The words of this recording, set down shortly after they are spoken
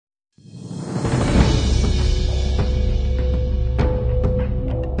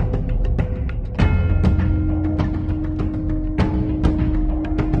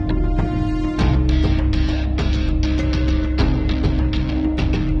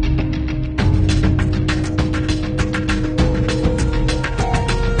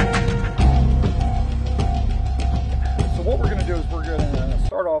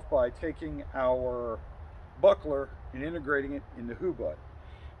taking our buckler and integrating it into Hubud.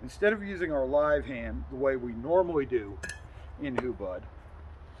 Instead of using our live hand the way we normally do in Hubud,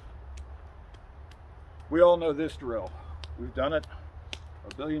 we all know this drill. We've done it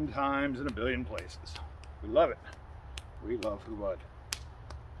a billion times in a billion places. We love it. We love Hubud.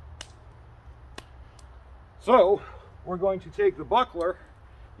 So we're going to take the buckler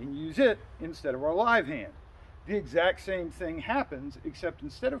and use it instead of our live hand. The exact same thing happens, except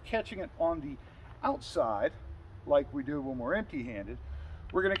instead of catching it on the outside like we do when we're empty-handed,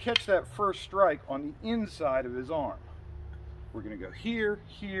 we're going to catch that first strike on the inside of his arm. We're going to go here,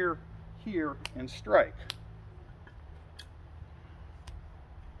 here, here, and strike.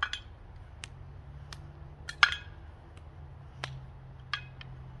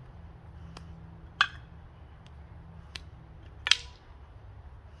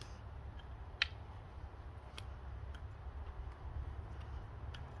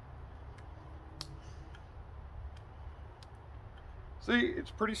 See, it's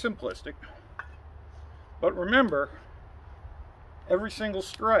pretty simplistic, but remember, every single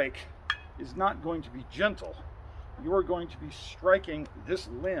strike is not going to be gentle. You are going to be striking this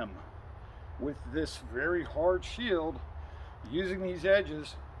limb with this very hard shield, using these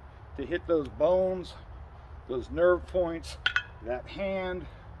edges to hit those bones, those nerve points, that hand.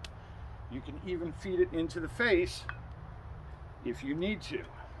 You can even feed it into the face if you need to.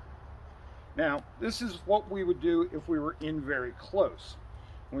 Now, this is what we would do if we were in very close.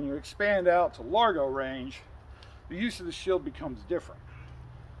 When you expand out to Largo range, the use of the shield becomes different.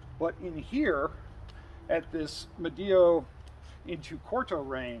 But in here, at this Medio into Corto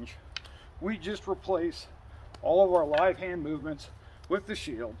range, we just replace all of our live hand movements with the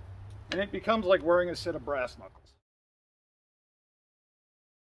shield, and it becomes like wearing a set of brass knuckles.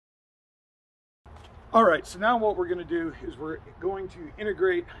 All right, so now what we're going to do is we're going to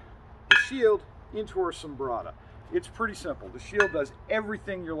integrate the shield into our Sumbrada. It's pretty simple. The shield does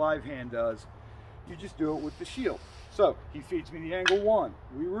everything your live hand does. You just do it with the shield. So he feeds me the angle 1.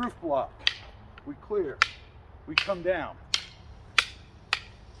 We roof block. We clear. We come down.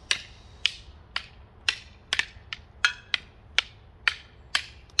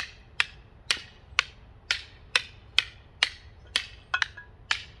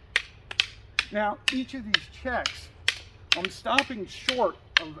 Now, each of these checks, I'm stopping short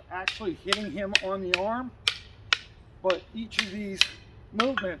of actually hitting him on the arm, but each of these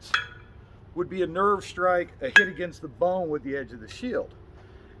movements would be a nerve strike, a hit against the bone with the edge of the shield.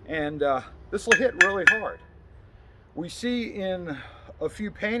 And this will hit really hard. We see in a few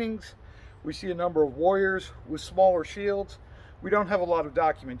paintings, we see a number of warriors with smaller shields. We don't have a lot of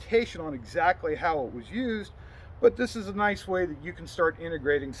documentation on exactly how it was used, but this is a nice way that you can start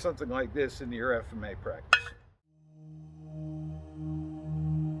integrating something like this into your FMA practice.